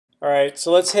All right,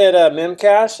 so let's hit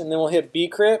memcache, and then we'll hit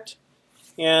bcrypt.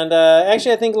 And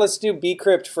actually, I think let's do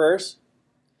bcrypt first,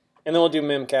 and then we'll do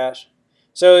memcache.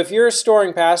 So if you're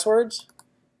storing passwords,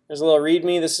 there's a little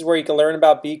README. This is where you can learn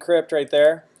about bcrypt right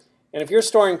there. And if you're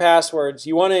storing passwords,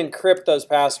 you want to encrypt those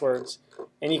passwords.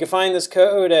 And you can find this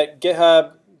code at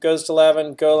GitHub, goes to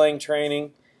 11, Golang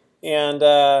training. And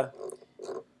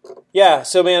yeah,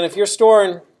 so man, if you're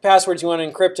storing passwords, you want to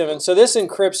encrypt them. And so this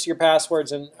encrypts your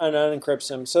passwords and unencrypts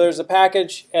them. So there's a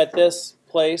package at this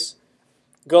place,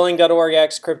 golang.org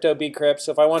x crypto bcrypt.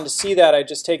 So if I wanted to see that, I'd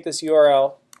just take this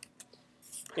URL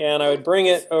and I would bring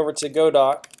it over to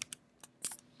Godoc.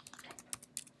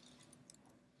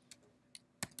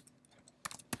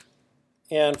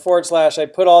 And / I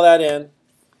put all that in,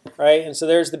 right? And so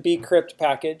there's the bcrypt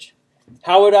package.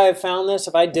 How would I have found this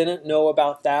if I didn't know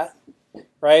about that,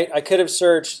 right? I could have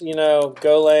searched,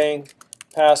 Golang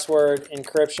password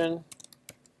encryption,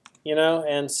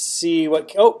 and see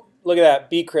what, oh, look at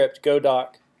that, bcrypt,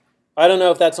 Godoc. I don't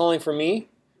know if that's only for me,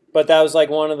 but that was like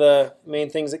one of the main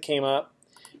things that came up,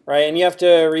 right? And you have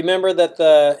to remember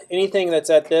that anything that's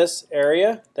at this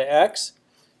area, the X,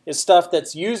 is stuff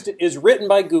that's is written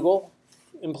by Google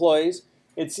employees.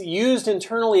 It's used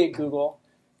internally at Google,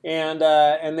 and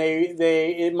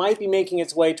it might be making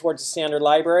its way towards the standard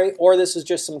library, or this is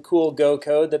just some cool Go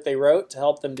code that they wrote to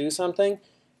help them do something,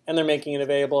 and they're making it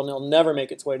available, and it'll never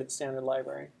make its way to the standard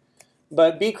library.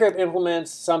 But bcrypt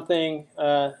implements something,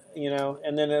 and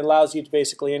then it allows you to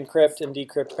basically encrypt and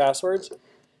decrypt passwords.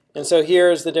 And so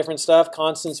here's the different stuff: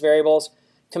 constants, variables,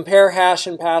 compare hash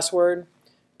and password,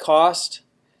 cost,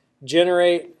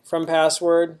 generate from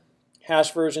password,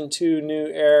 hash version 2, new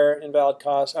error, invalid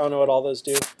cost. I don't know what all those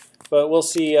do, but we'll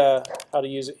see how to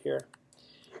use it here.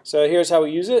 So here's how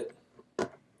we use it.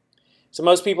 So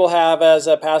most people have as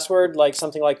a password like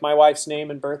something like my wife's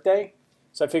name and birthday.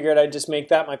 So I figured I'd just make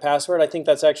that my password. I think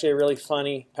that's actually a really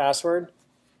funny password.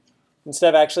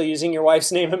 Instead of actually using your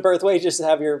wife's name and birthday, just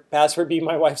have your password be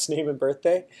my wife's name and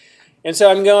birthday. And so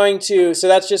I'm going to, so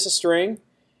that's just a string.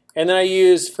 And then I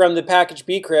use, from the package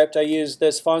bcrypt, I use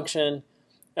this function,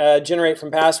 generate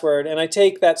from password, and I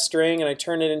take that string and I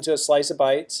turn it into a slice of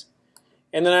bytes.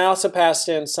 And then I also passed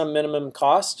in some minimum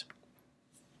cost.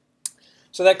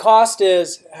 So that cost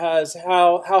has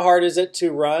how hard is it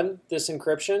to run this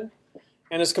encryption.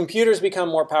 And as computers become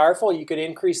more powerful, you could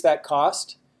increase that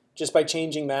cost just by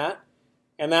changing that.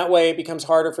 And that way it becomes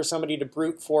harder for somebody to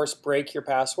brute force break your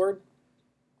password,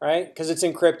 right? Because it's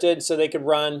encrypted, so they could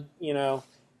run,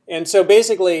 And so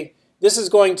basically, this is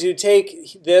going to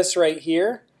take this right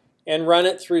here and run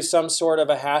it through some sort of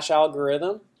a hash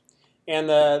algorithm,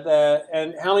 and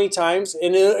and how many times,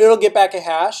 and it'll get back a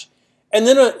hash, and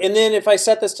then if I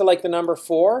set this to like the number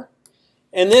 4,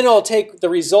 and then it'll take the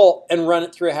result and run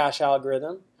it through a hash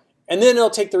algorithm, and then it'll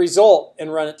take the result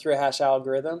and run it through a hash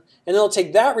algorithm, and then it'll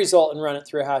take that result and run it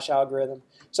through a hash algorithm.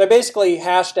 So I basically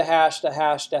hashed to hashed to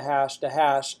hashed to hashed to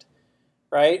hashed,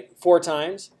 right, 4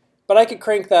 times. But I could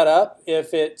crank that up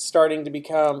if it's starting to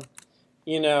become,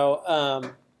 if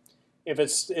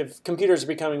computers are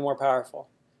becoming more powerful.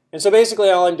 And so basically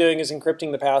all I'm doing is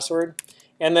encrypting the password.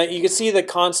 And that you can see the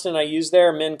constant I use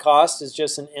there, min cost, is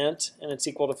just an int, and it's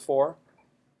equal to 4.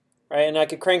 Right? And I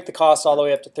could crank the cost all the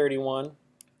way up to 31.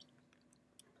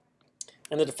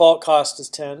 And the default cost is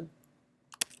 10.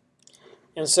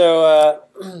 And so,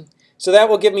 so that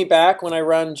will give me back, when I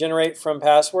run generate from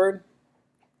password,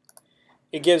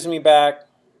 it gives me back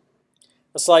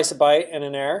a slice of byte and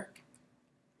an error.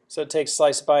 So it takes a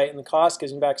slice of byte and the cost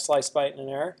gives me back a slice of byte and an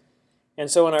error.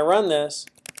 And so when I run this,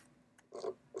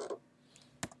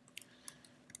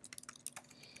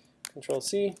 Control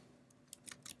C,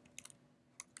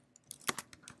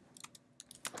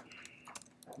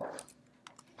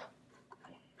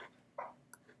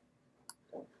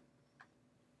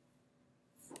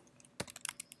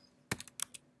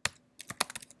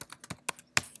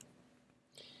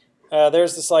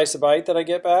 there's the slice of byte that I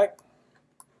get back.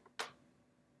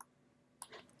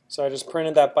 So I just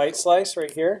printed that byte slice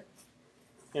right here,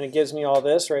 and it gives me all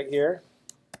this right here.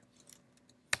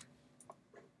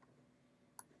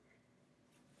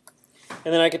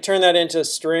 And then I could turn that into a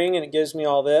string, and it gives me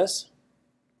all this.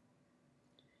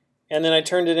 And then I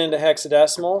turned it into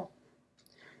hexadecimal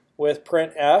with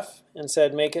printf and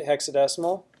said make it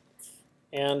hexadecimal.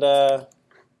 And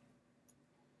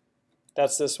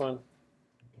that's this one.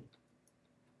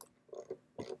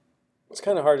 It's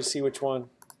kind of hard to see which one.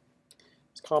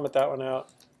 Let's comment that one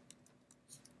out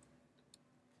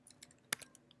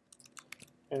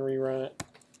and rerun it.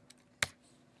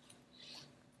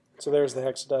 So there's the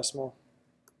hexadecimal.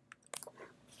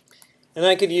 And then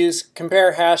I could use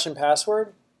compare hash and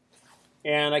password.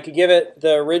 and I could give it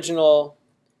the original.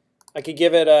 I could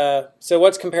give it a. So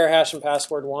what's compare hash and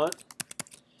password want?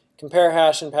 Compare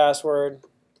hash and password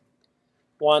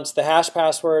wants the hash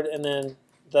password, and then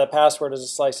the password is a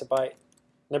slice of byte.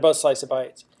 And they're both slice of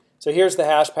bytes. So here's the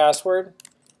hash password,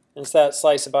 and it's that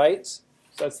slice of bytes.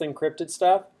 So that's the encrypted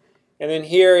stuff. And then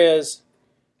here is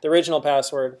the original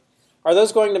password. Are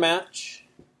those going to match?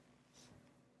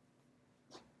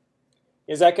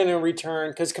 Is that going to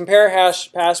return? Because compare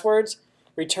hash passwords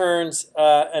returns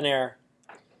an error.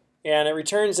 And it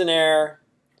returns an error,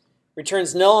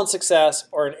 returns nil on success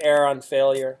or an error on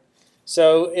failure.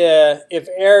 So if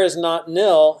error is not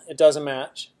nil, it doesn't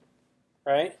match,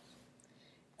 right?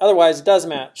 Otherwise, it does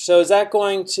match. So is that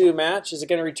going to match? Is it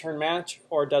going to return match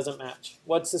or doesn't match?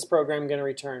 What's this program going to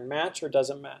return? Match or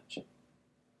doesn't match?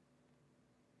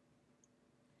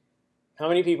 How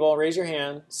many people, raise your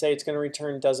hand, say it's going to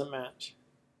return doesn't match?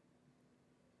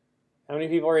 How many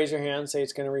people, raise your hand, say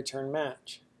it's going to return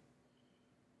match?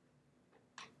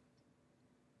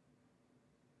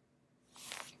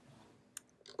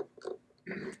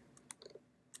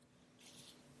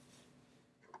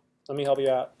 Let me help you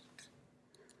out.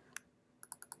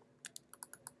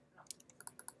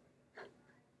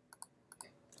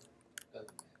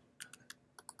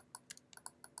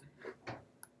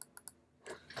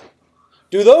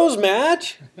 Do those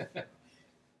match?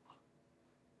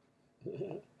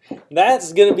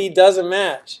 That's going to be doesn't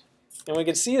match. And we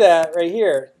can see that right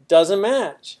here. Doesn't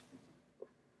match.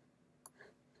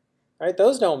 Right?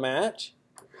 Those don't match.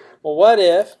 Well, what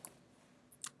if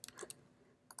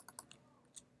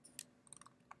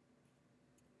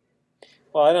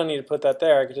well, I don't need to put that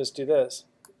there. I could just do this.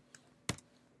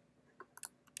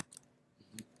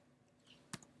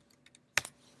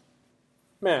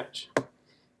 Match.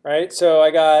 Right? So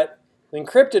I got the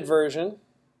encrypted version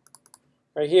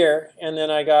right here, and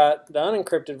then I got the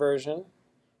unencrypted version.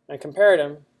 I compared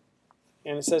them,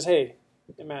 and it says, hey,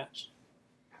 it matched.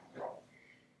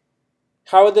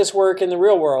 How would this work in the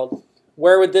real world?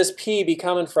 Where would this P be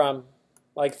coming from?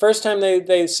 Like first time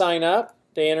they sign up,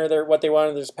 they enter what they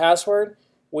wanted as password,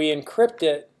 we encrypt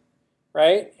it,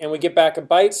 right? And we get back a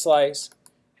byte slice,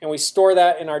 and we store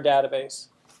that in our database,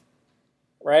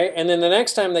 right? And then the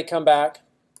next time they come back,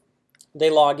 they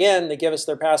log in, they give us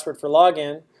their password for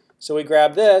login, so we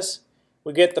grab this,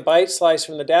 we get the byte slice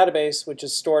from the database, which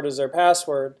is stored as their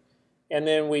password, and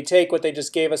then we take what they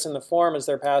just gave us in the form as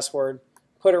their password,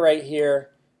 put it right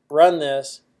here, run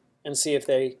this, and see if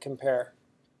they compare.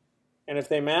 And if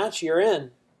they match, you're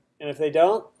in. And if they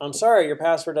don't, I'm sorry, your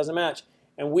password doesn't match.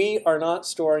 And we are not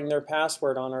storing their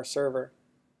password on our server.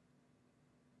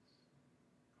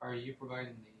 Are you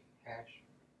providing the hash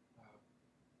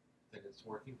that it's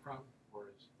working from? Or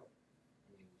is,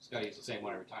 I mean, it's got to use the same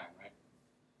one every time, right?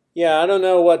 Yeah, I don't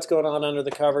know what's going on under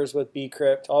the covers with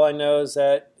bcrypt. All I know is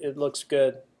that it looks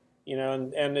good, you know,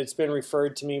 and it's been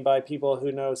referred to me by people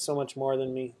who know so much more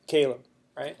than me. Caleb,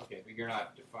 right? Okay, but you're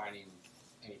not defining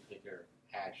any particular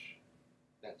hash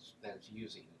that's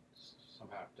using it.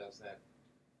 Somehow it does that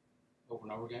over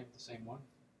and over again with the same one?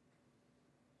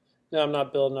 No, I'm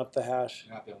not building up the hash.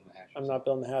 You're not building the hash. I'm not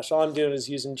building the hash. All I'm doing is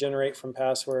using generate from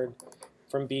password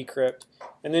from bcrypt.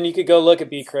 And then you could go look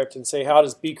at bcrypt and say, how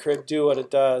does bcrypt do what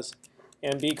it does?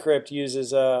 And bcrypt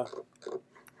uses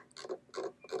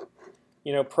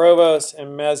you know, Provost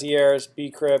and Mazier's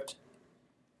bcrypt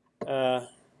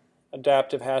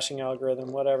adaptive hashing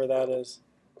algorithm, whatever that is.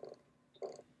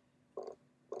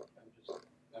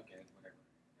 Okay, whatever.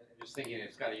 I'm just thinking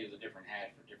it's got to use a different hash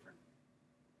for different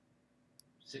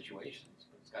situations,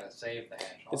 but it's got to save the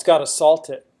hash. It's got to salt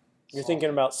it. You're thinking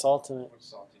about salting it. What's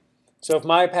salting? So if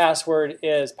my password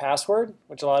is password,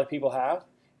 which a lot of people have,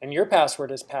 and your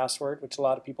password is password, which a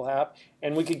lot of people have,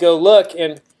 and we could go look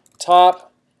in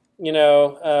top, you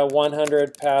know,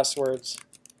 100 passwords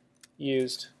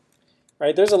used,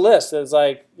 right? There's a list that's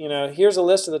like, you know, here's a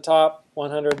list of the top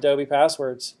 100 Adobe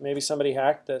passwords. Maybe somebody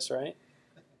hacked this, right?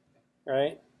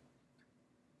 Right?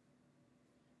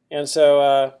 And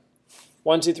so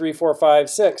 1, 2, 3, 4, 5,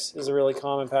 6 is a really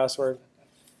common password.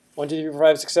 1, 2, 3, 4,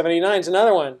 5, 6, 7, 8, 9 is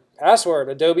another one. Password,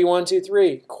 Adobe 1, 2,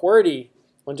 3, QWERTY,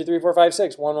 1, 2, 3, 4, 5,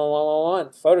 6, 1, 1, 1, 1, 1,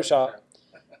 Photoshop,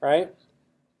 right?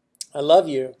 I love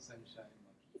you.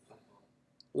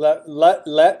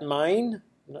 Let mine?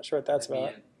 I'm not sure what that's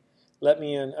about. Let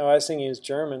me in. Oh, I was thinking it was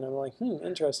German. I'm like,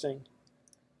 interesting.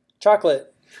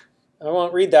 Chocolate. I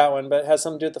won't read that one, but it has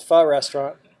something to do with the pho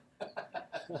restaurant.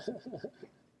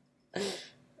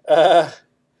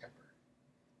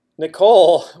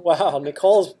 Nicole. Wow,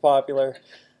 Nicole's popular.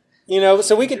 You know,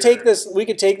 so we could take this. We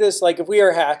could take this like if we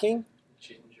are hacking.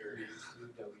 Ginger.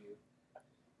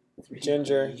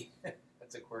 Ginger.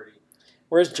 That's a QWERTY.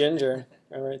 Where's Ginger?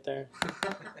 Oh, right there.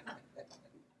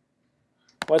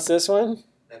 What's this one?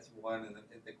 That's one, and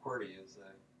the QWERTY is the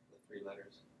 3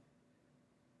 letters.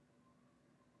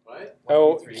 What?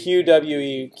 Oh, 1, 2, 3,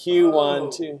 QWE. Q1, Oh.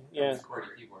 2. Yeah. That's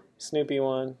QWERTY keyboard. Yeah. Snoopy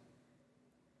 1.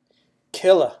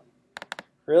 Killa.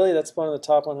 Really? That's one of the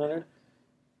top 100?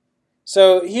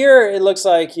 So here it looks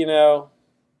like, you know,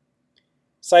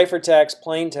 ciphertext,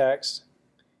 plain text,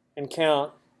 and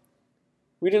count.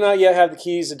 We do not yet have the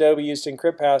keys Adobe used to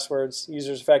encrypt passwords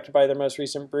users affected by their most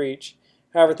recent breach.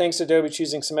 However, thanks to Adobe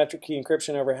choosing symmetric key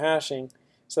encryption over hashing,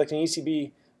 selecting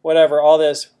ECB, whatever, all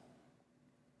this.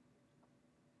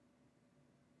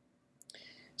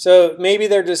 So maybe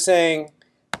they're just saying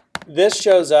this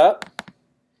shows up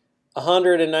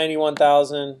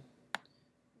 191,000.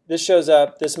 This shows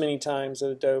up this many times at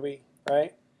Adobe,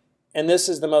 right? And this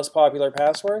is the most popular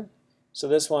password. So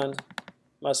this one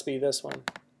must be this one,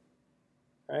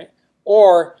 right?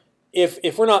 Or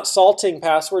if we're not salting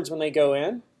passwords when they go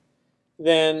in,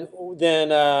 then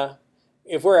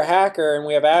if we're a hacker and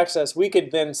we have access, we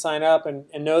could then sign up and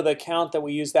know the account that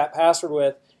we use that password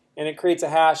with, and it creates a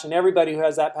hash, and everybody who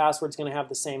has that password is going to have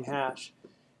the same hash.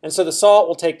 And so the salt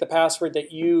will take the password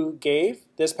that you gave,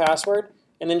 this password,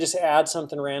 and then just add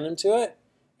something random to it,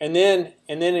 and then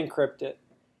encrypt it.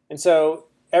 And so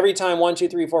every time 1, 2,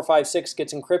 3, 4, 5, 6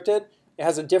 gets encrypted, it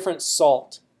has a different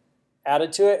salt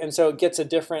added to it, and so it gets a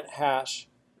different hash,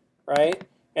 right?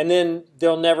 And then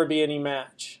there'll never be any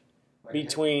match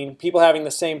between people having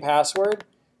the same password.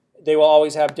 They will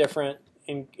always have different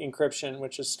encryption,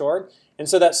 which is stored. And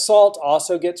so that salt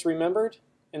also gets remembered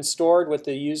and stored with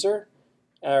the user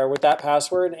or with that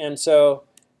password. And so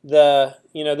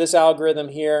this algorithm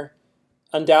here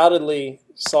undoubtedly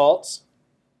salts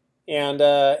and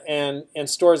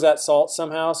stores that salt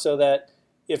somehow, so that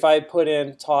if I put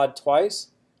in Todd twice,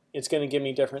 it's going to give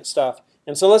me different stuff.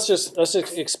 And so let's just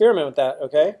experiment with that,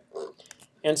 okay?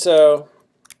 And so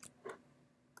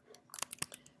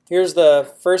here's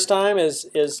the first time is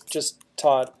just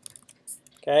Todd,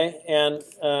 okay? And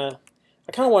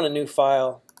I kind of want a new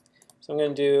file, so I'm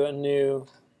going to do a new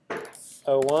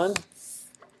 01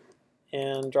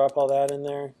 and drop all that in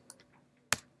there,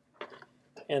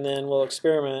 and then we'll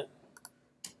experiment.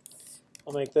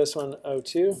 I'll make this one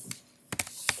 02,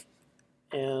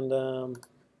 and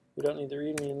we don't need the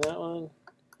README in that one.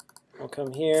 We'll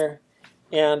come here,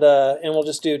 and we'll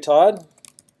just do Todd,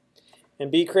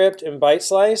 and bcrypt, and byte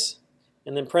slice,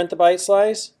 and then print the byte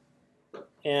slice,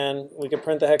 and we can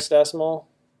print the hexadecimal,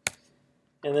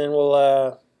 and then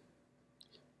we'll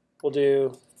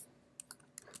do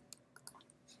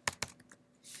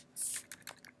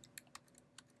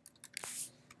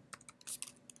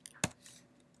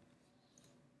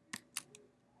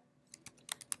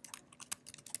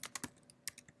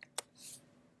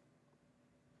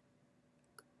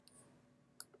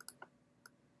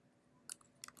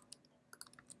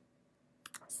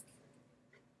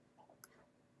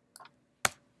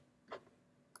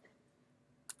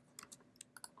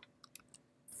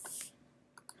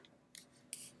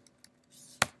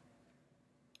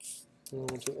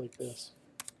we'll do it like this.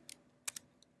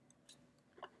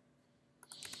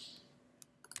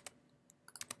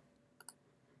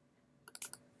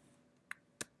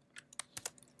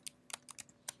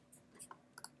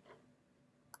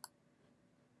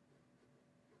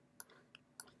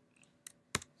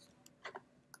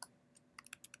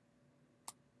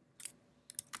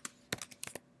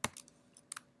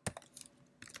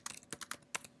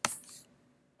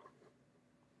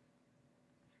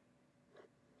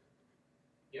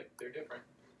 Yep, they're different.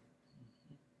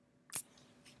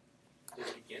 They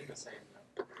begin the same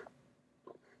though.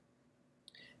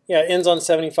 Yeah, ends on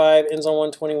 75, ends on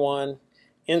 121,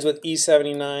 ends with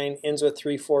E79, ends with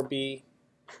 34B.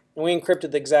 And we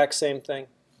encrypted the exact same thing.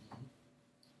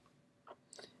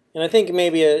 And I think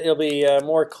maybe it'll be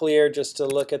more clear just to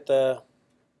look at the,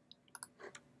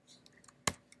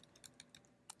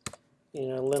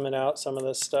 limit out some of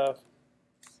this stuff.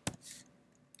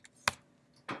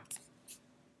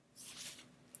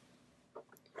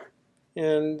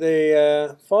 And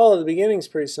they follow the beginning's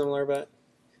pretty similar, but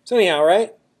so anyhow,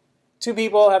 right? 2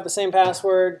 people have the same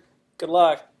password. Good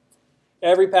luck.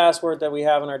 Every password that we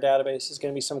have in our database is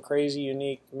going to be some crazy,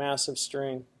 unique, massive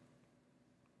string.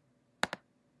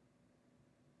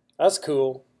 That's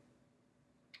cool.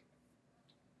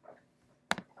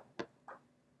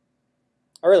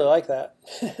 I really like that.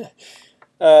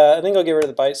 I think I'll get rid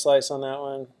of the byte slice on that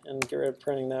one and get rid of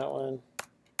printing that one.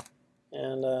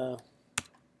 And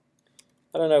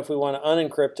I don't know if we want to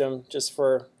unencrypt them just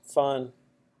for fun,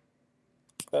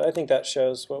 but I think that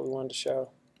shows what we wanted to show.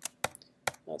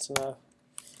 That's enough.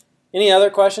 Any other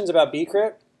questions about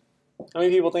bcrypt? How many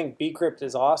people think bcrypt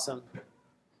is awesome?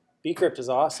 Bcrypt is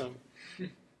awesome.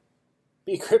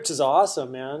 Bcrypt is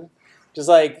awesome, man. Just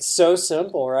like so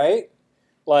simple, right?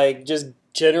 Like just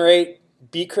generate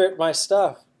bcrypt my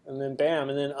stuff and then bam,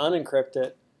 and then unencrypt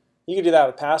it. You can do that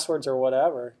with passwords or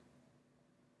whatever.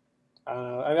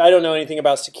 I don't know anything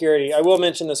about security. I will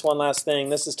mention this one last thing.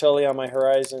 This is totally on my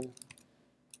horizon.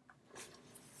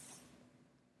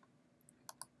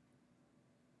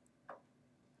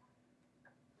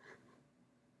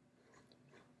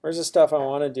 Where's the stuff I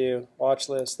want to do? Watch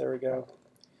list. There we go.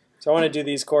 So I want to do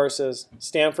these courses.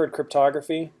 Stanford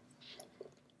Cryptography.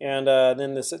 And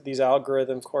then these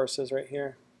algorithm courses right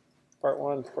here. Part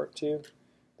 1, Part 2.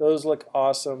 Those look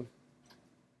awesome.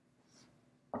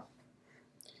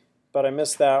 But I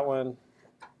missed that one.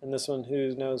 And this one,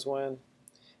 who knows when.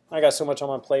 I got so much on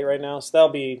my plate right now. So that'll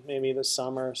be maybe this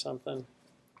summer or something.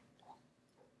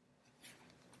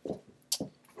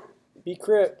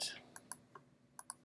 Bcrypt.